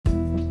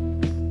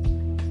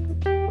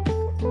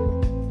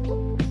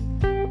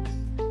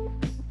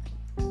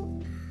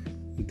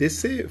They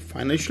say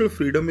financial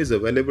freedom is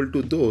available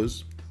to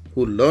those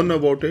who learn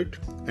about it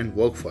and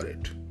work for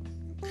it.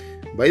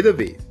 By the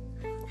way,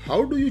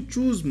 how do you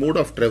choose mode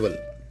of travel?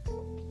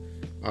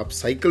 आप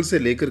cycle से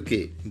लेकर के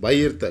by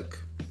air तक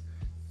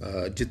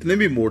जितने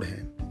भी mode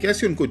हैं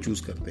कैसे उनको चूज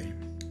करते हैं?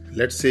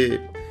 लेट्स से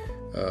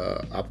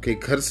आपके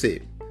घर से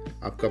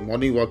आपका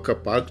मॉर्निंग वॉक का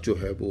पार्क जो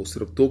है वो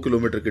सिर्फ 2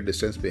 किलोमीटर के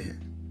डिस्टेंस पे है,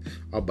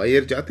 आप बाई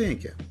एयर जाते हैं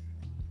क्या?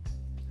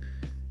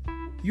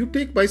 You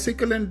take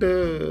bicycle and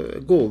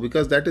go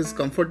because that is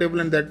comfortable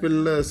and that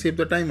will save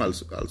the time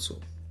also.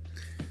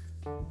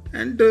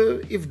 And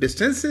if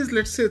distance is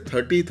let's say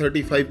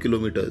 30-35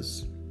 kilometers,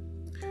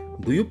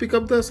 do you pick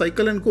up the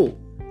cycle and go?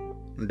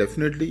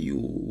 Definitely you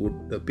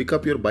would pick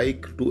up your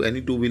bike to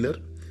any two-wheeler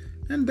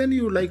and then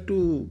you like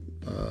to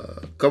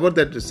cover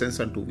that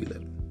distance on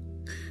two-wheeler.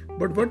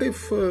 But what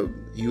if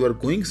you are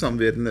going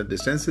somewhere and the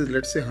distance is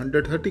let's say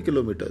 130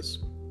 kilometers?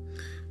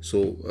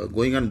 So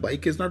going on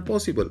bike is not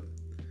possible.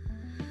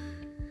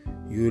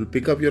 You will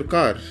pick up your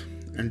car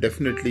and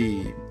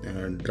definitely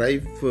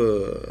drive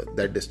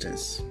that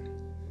distance.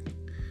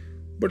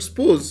 But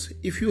suppose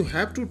if you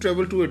have to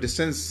travel to a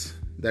distance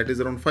that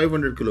is around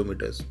 500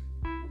 kilometers,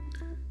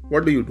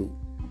 what do you do?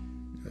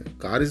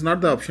 Car is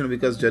not the option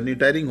because journey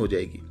tiring ho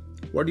jayegi.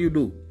 What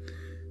do?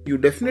 You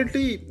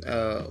definitely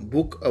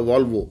book a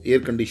Volvo,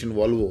 air-conditioned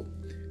Volvo,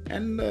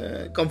 and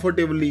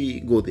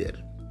comfortably go there.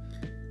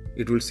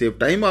 It will save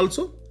time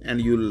also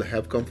and you will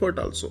have comfort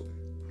also.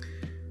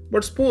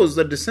 But suppose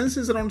the distance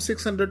is around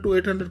 600 to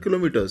 800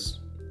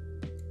 kilometers,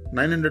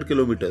 900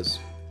 kilometers,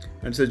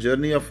 and it's a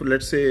journey of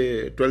let's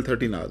say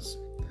 12-13 hours.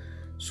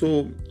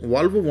 So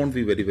Volvo won't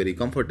be very, very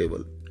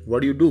comfortable.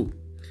 What do?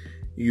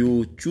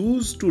 You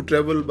choose to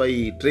travel by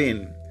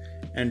train,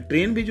 and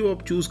train भी जो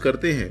आप choose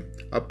करते हैं,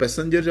 आप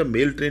passenger जब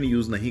mail train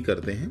use नहीं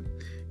करते हैं,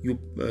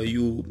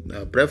 you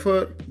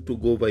prefer to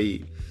go by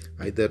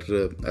either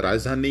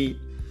राजधानी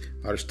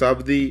or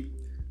शताब्दी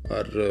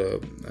or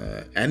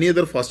any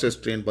other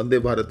fastest train, Vande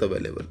Bharat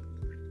available.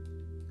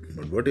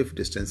 But what if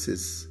distance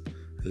is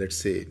let's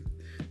say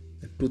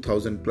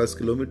 2000 plus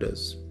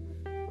kilometers?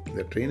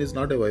 The train is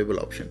not a viable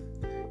option.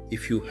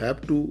 If you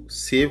have to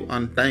save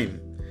on time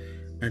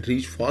and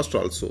reach fast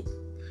also,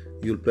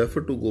 you'll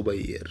prefer to go by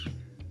air.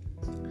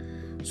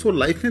 So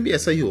life में भी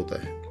ऐसा ही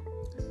होता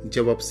है.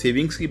 जब आप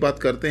savings की बात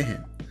करते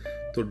हैं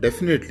तो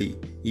definitely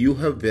you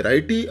have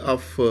variety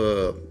of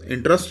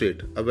interest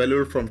rate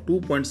available from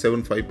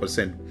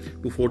 2.75%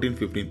 to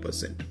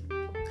 14-15%.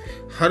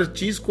 हर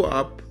चीज को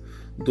आप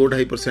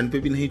 2-2.5% पे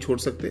भी नहीं छोड़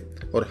सकते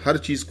और हर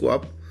चीज को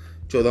आप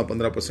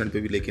 14-15%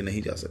 पे भी लेके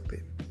नहीं जा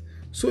सकते.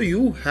 So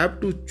you have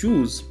to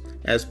choose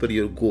as per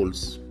your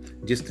goals.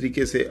 जिस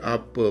तरीके से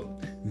आप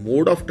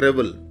mode of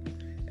travel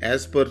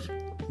as per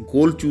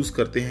goal choose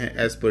करते हैं,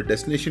 एज पर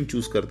डेस्टिनेशन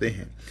चूज करते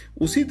हैं,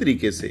 उसी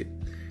तरीके से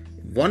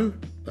one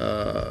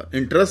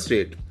interest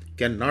rate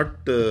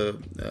cannot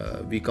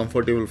be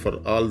comfortable for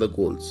all the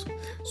goals.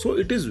 So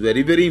it is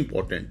very, very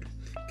important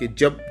कि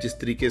जब जिस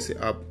तरीके से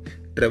आप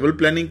ट्रेवल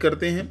प्लानिंग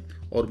करते हैं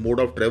और मोड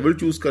ऑफ ट्रेवल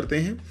चूज करते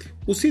हैं,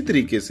 उसी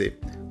तरीके से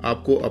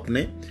आपको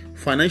अपने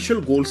फाइनेंशियल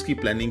गोल्स की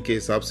प्लानिंग के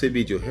हिसाब से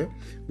भी जो है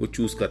वो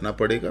चूज करना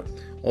पड़ेगा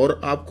और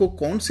आपको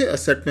कौन से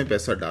एसेट में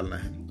पैसा डालना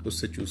है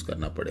उससे चूज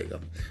करना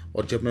पड़ेगा.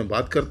 और जब मैं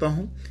बात करता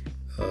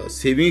हूँ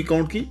सेविंग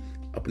अकाउंट की,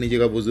 अपनी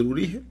जगह वो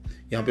जरूरी है.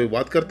 यहाँ पे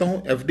बात करता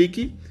हूँ एफडी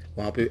की,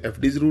 वहाँ पे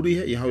एफडी जरूरी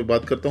है. यहाँ पे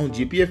बात करता हूँ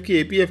जीपीएफ की,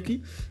 एपीएफ की,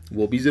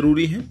 वो भी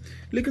जरूरी है.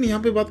 लेकिन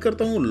यहाँ पे बात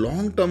करता हूँ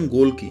लॉन्ग टर्म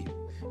गोल की.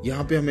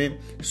 यहाँ पे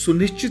हमें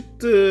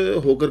सुनिश्चित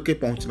होकर के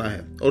पहुंचना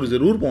है और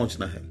जरूर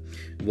पहुंचना है.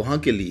 वहाँ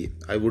के लिए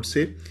I would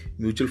say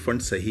mutual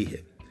fund सही है.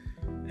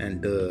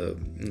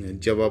 एंड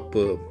जब आप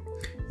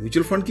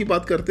म्यूचुअल फंड की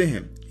बात करते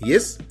हैं,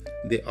 yes,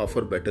 they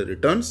offer better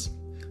returns,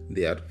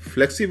 they are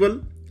flexible,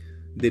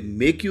 they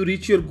make you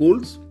reach your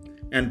goals,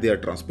 and they are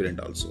transparent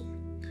also.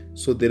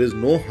 So there is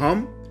no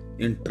harm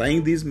in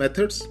trying these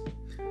methods.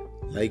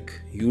 Like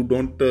you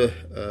don't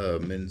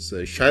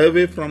shy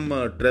away from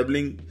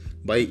traveling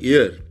by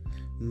air,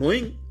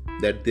 knowing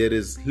that there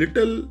is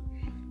little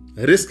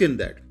risk in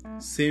that.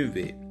 Same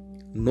way,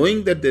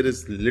 knowing that there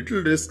is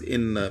little risk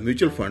in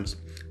mutual funds,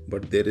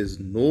 but there is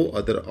no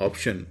other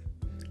option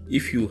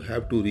if you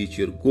have to reach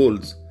your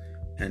goals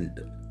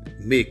and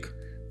make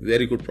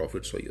very good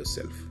profits for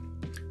yourself.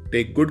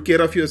 Take good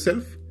care of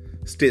yourself.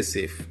 Stay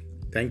safe.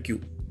 Thank you.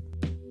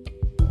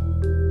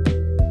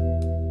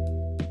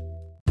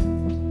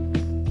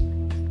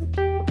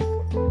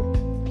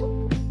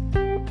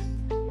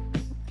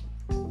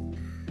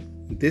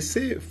 They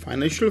say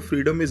financial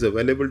freedom is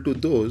available to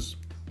those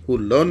who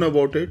learn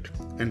about it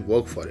and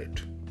work for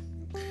it.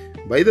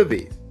 By the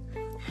way,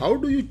 how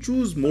do you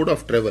choose mode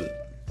of travel?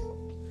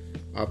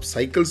 आप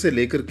cycle से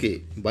लेकर के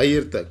by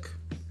air तक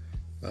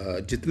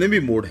जितने भी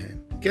mode हैं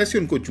कैसे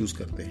उनको चूज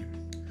करते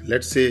हैं?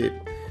 लेट्स से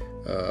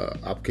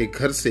आपके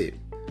घर से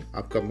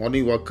आपका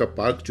मॉर्निंग वॉक का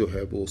पार्क जो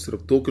है वो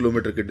सिर्फ 2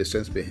 किलोमीटर के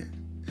डिस्टेंस पे है,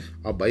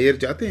 आप बाई एयर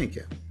जाते हैं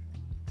क्या?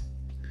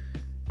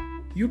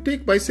 You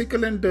take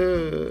bicycle and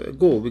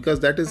go because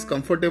that is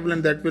comfortable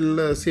and that will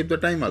save the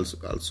time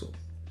also.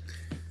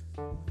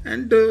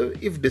 And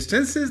if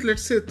distance is,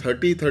 let's say,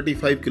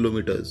 30-35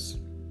 kilometers,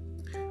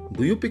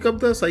 do you pick up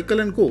the cycle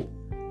and go?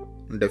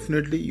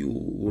 Definitely you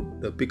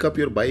would pick up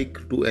your bike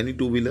to any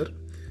two-wheeler,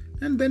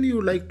 and then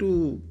you like to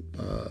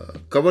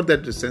cover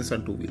that distance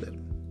on two-wheeler.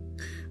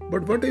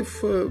 But what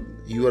if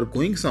you are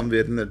going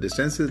somewhere and the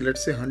distance is,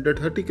 let's say,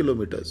 130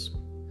 kilometers?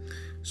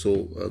 So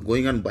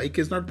going on bike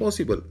is not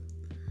possible.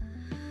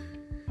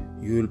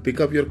 You will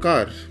pick up your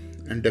car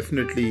and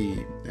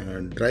definitely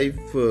drive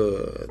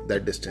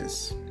that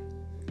distance.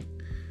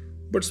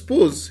 But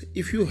suppose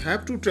if you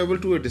have to travel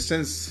to a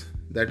distance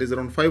that is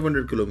around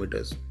 500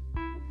 kilometers,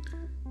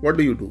 what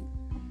do you do?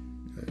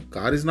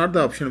 Car is not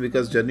the option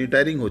because journey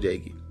tiring ho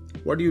jayegi.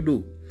 What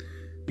do?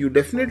 You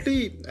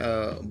definitely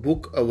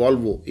book a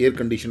Volvo,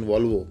 air-conditioned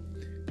Volvo,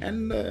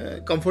 and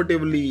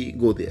comfortably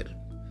go there.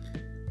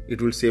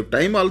 It will save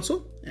time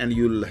also, and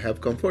you will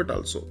have comfort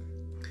also.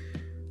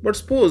 But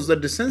suppose the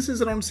distance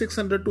is around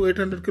 600 to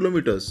 800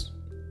 kilometers,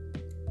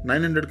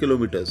 900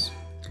 kilometers,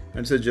 and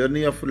it's a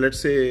journey of, let's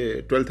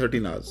say,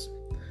 12-13 hours.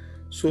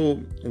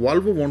 So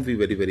Volvo won't be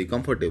very, very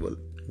comfortable.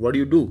 What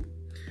do?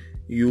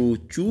 You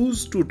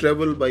choose to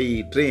travel by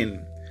train,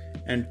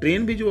 and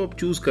train भी जो आप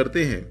choose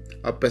करते हैं,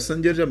 आप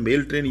passenger या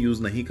mail train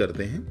use नहीं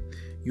करते हैं.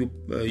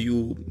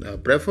 You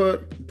prefer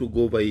to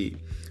go by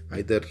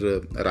either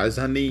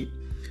Rajdhani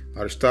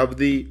or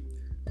Shtabdi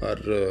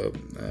or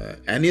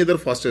any other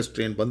fastest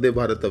train, Vande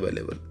Bharat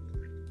available.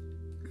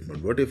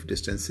 But what if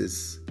distance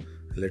is,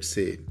 let's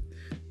say,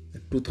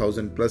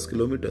 2000 plus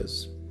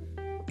kilometers?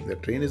 The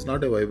train is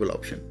not a viable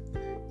option.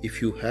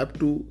 If you have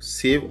to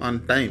save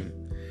on time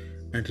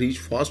and reach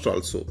fast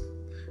also,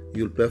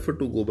 you'll prefer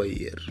to go by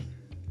air.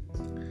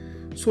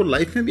 So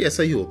life में भी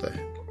ऐसा ही होता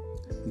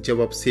है.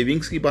 जब आप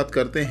savings की बात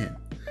करते हैं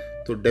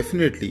तो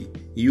definitely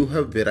you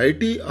have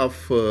variety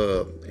of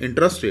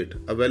interest rate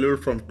available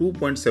from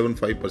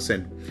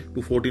 2.75%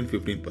 to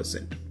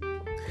 14-15%.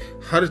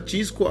 हर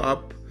चीज को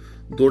आप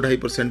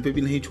 2-2.5% पे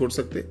भी नहीं छोड़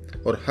सकते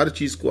और हर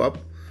चीज को आप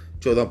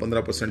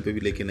 14-15% पे भी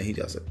लेके नहीं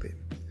जा सकते.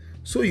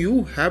 So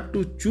you have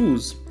to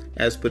choose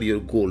as per your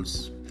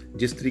goals.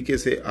 जिस तरीके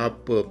से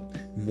आप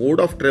mode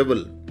of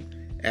travel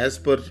as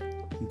per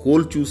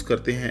goal choose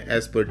करते हैं,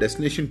 एज पर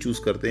डेस्टिनेशन चूज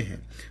करते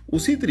हैं,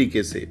 उसी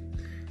तरीके से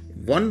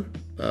one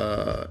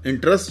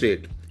interest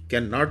rate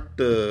can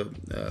not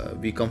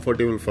be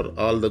comfortable for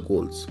all the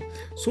goals.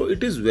 So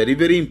it is very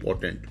very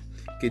important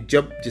कि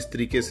जब जिस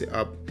तरीके से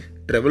आप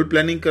ट्रेवल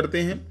प्लानिंग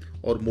करते हैं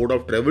और मोड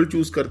ऑफ ट्रेवल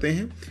चूज करते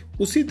हैं,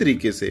 उसी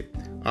तरीके से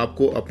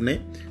आपको अपने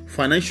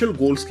फाइनेंशियल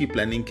गोल्स की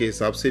प्लानिंग के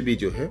हिसाब से भी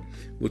जो है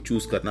वो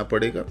चूज करना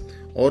पड़ेगा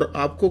और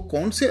आपको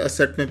कौन से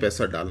असेट में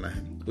पैसा डालना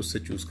है उससे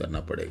चूज करना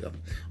पड़ेगा.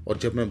 और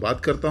जब मैं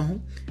बात करता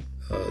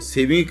हूँ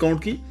सेविंग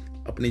अकाउंट की,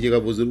 अपनी जगह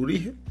वो ज़रूरी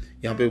है.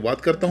 यहाँ पे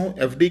बात करता हूँ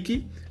एफडी की,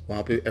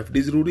 वहाँ पे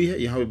एफडी ज़रूरी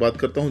है. यहाँ पे बात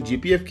करता हूँ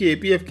जीपीएफ की,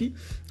 एपीएफ की,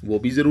 वो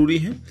भी ज़रूरी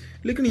है.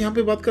 लेकिन यहाँ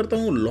पे बात करता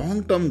हूँ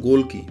लॉन्ग टर्म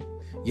गोल की.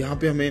 यहाँ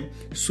पे हमें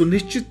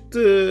सुनिश्चित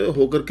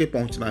होकर के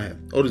पहुँचना है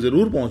और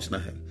ज़रूर पहुँचना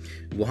है.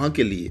 वहाँ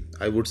के लिए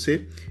I would say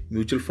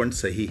mutual fund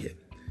सही है.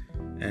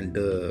 एंड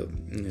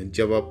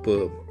जब आप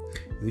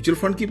म्यूचुअल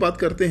फंड की बात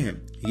करते हैं,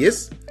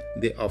 yes,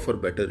 they offer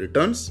better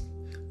returns,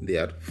 they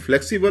are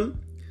flexible,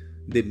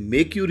 they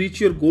make you reach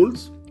your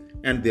goals,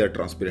 and they are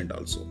transparent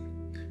also.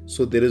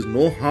 So there is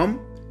no harm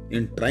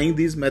in trying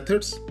these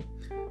methods.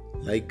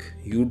 Like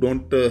you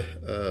don't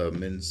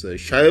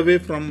shy away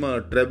from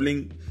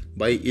traveling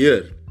by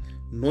air,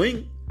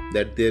 knowing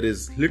that there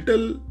is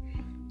little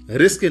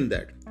risk in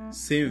that.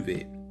 Same way,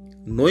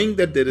 knowing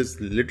that there is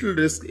little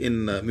risk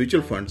in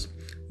mutual funds,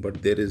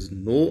 but there is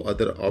no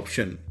other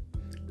option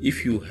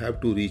if you have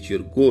to reach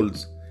your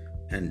goals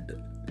and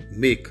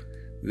make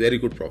very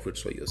good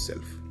profits for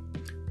yourself.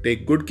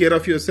 Take good care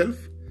of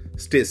yourself.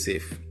 Stay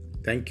safe.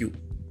 Thank you.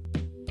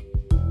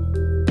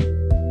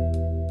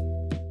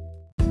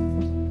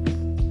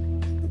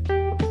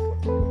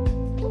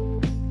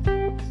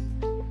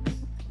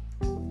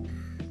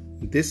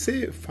 They say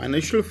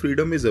financial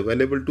freedom is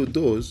available to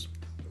those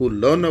who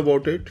learn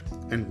about it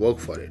and work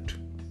for it.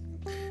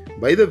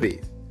 By the way,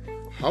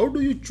 how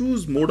do you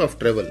choose mode of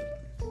travel?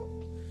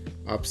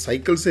 आप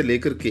cycle से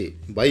लेकर के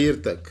by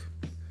air तक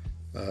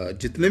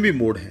जितने भी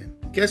mode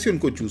हैं, कैसे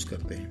उनको चूज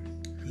करते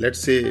हैं? लेट्स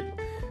से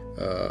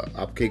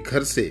आपके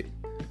घर से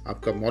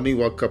आपका मॉर्निंग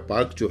वॉक का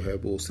पार्क जो है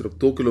वो सिर्फ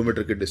 2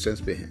 किलोमीटर के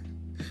डिस्टेंस पे है.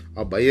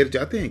 आप बाई एयर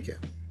जाते हैं क्या?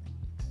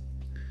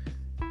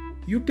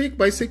 You take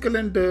bicycle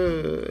and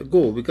go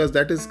because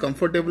that is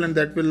comfortable and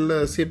that will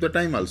save the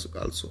time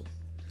also.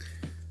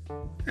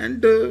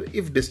 And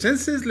if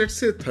distance is, let's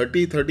say,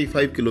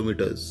 30-35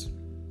 kilometers,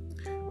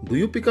 do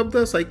you pick up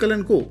the cycle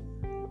and go?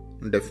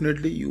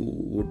 Definitely you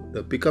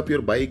would pick up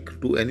your bike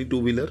to any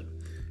two-wheeler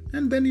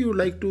and then you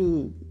like to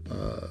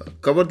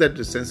cover that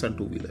distance on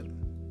two-wheeler.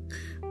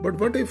 But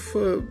what if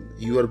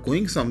you are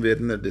going somewhere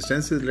and the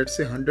distance is, let's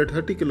say,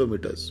 130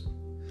 kilometers?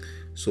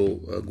 So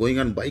going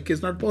on bike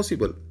is not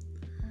possible.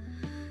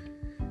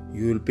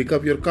 You will pick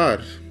up your car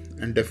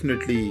and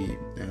definitely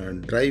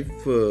drive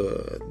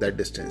that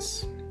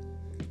distance.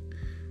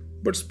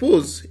 But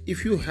suppose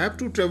if you have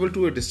to travel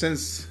to a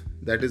distance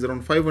that is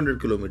around 500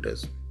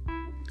 kilometers,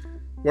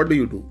 what do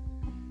you do?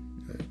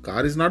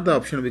 Car is not the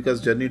option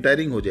because journey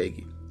tiring हो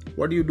जाएगी.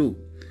 What do you do?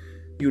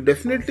 You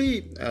definitely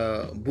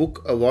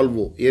book a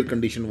Volvo, air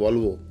conditioned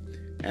Volvo,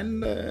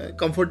 and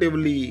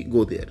comfortably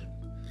go there.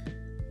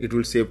 It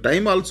will save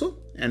time also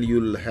and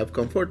you'll have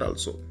comfort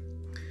also.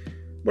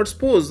 But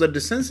suppose the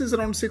distance is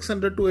around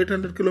 600 to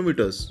 800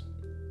 kilometers,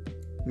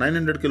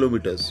 900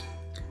 kilometers,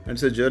 and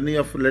it's a journey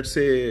of, let's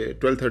say,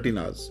 12-13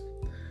 hours.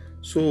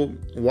 So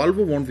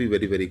Volvo won't be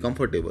very, very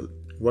comfortable.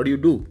 What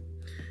do?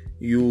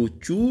 You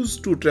choose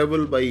to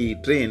travel by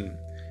train,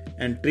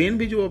 and train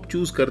भी जो आप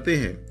choose करते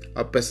हैं,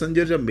 आप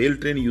passenger या mail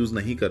train use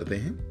नहीं करते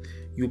हैं.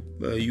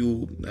 You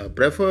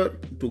prefer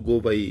to go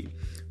by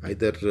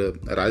either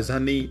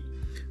राजधानी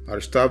or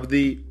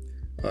शताब्दी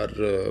or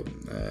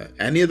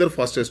any other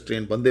fastest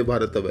train, Vande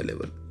Bharat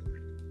available.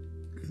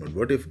 But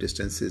what if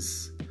distance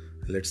is,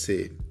 let's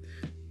say,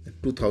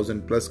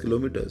 2000 plus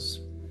kilometers?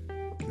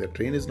 The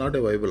train is not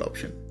a viable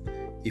option.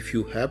 If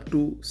you have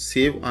to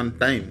save on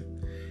time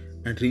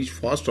and reach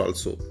fast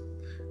also,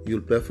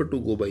 you'll prefer to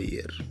go by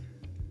air.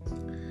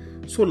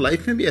 So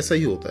life में भी ऐसा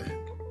ही होता है.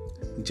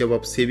 जब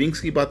आप savings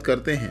की बात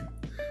करते हैं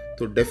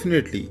तो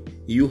definitely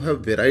you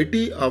have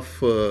variety of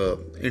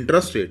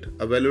interest rate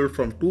available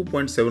from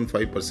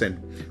 2.75%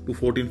 to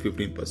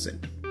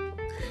 14-15%.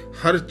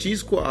 हर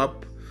चीज को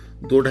आप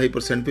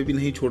 2-2.5% पे भी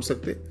नहीं छोड़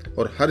सकते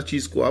और हर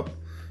चीज को आप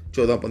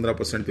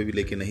 14-15% पे भी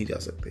लेके नहीं जा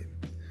सकते.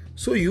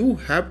 So you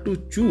have to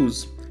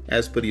choose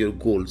as per your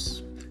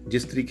goals.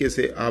 जिस तरीके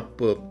से आप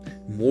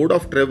mode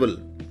of travel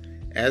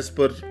as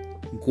per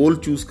goal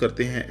choose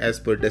करते हैं, एज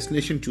पर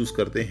डेस्टिनेशन चूज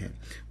करते हैं,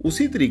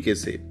 उसी तरीके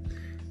से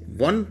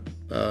one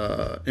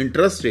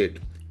interest rate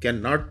can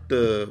not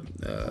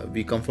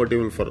be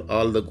comfortable for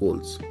all the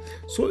goals.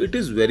 So it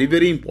is very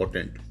very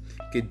important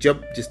कि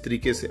जब जिस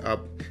तरीके से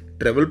आप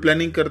ट्रेवल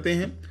प्लानिंग करते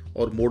हैं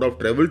और मोड ऑफ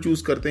ट्रेवल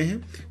चूज करते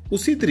हैं,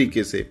 उसी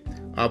तरीके से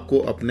आपको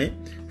अपने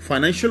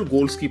फाइनेंशियल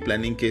गोल्स की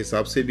प्लानिंग के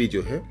हिसाब से भी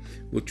जो है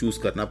वो चूज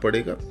करना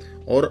पड़ेगा,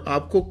 और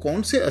आपको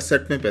कौन से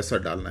असेट में पैसा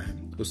डालना है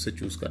उससे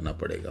चूज करना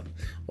पड़ेगा.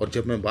 और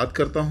जब मैं बात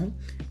करता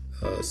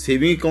हूँ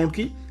सेविंग अकाउंट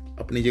की,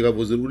 अपनी जगह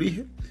वो ज़रूरी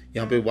है.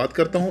 यहाँ पे बात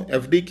करता हूँ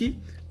एफडी की,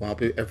 वहाँ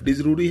पे एफडी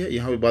ज़रूरी है.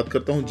 यहाँ पे बात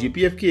करता हूँ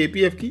जीपीएफ की,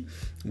 एपीएफ की,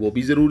 वो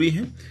भी ज़रूरी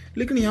है.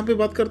 लेकिन यहाँ पे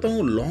बात करता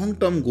हूँ लॉन्ग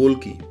टर्म गोल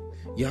की.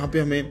 यहाँ पे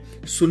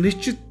हमें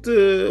सुनिश्चित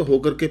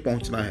होकर के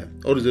पहुँचना है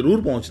और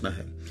ज़रूर पहुँचना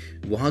है.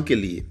 वहाँ के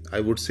लिए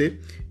I would say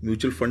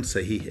mutual fund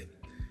सही है.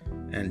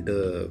 एंड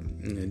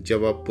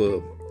जब आप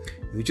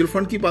म्यूचुअल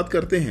फंड की बात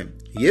करते हैं,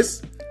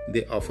 yes,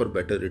 they offer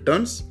better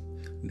returns,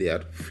 they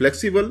are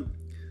flexible,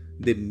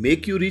 they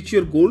make you reach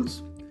your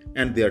goals,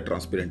 and they are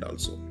transparent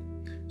also.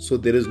 So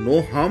there is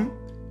no harm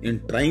in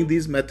trying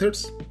these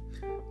methods.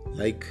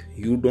 Like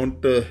you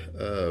don't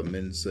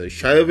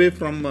shy away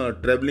from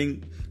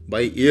traveling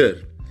by air,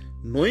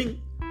 knowing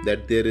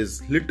that there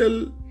is little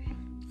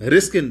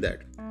risk in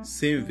that.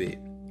 Same way,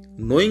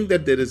 knowing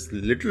that there is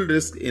little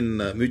risk in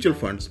mutual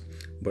funds,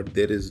 but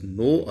there is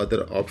no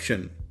other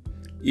option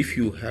if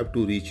you have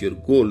to reach your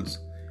goals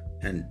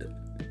and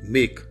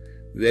make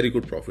very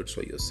good profits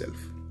for yourself.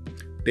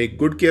 Take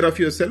good care of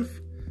yourself.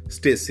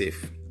 Stay safe.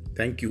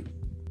 Thank you.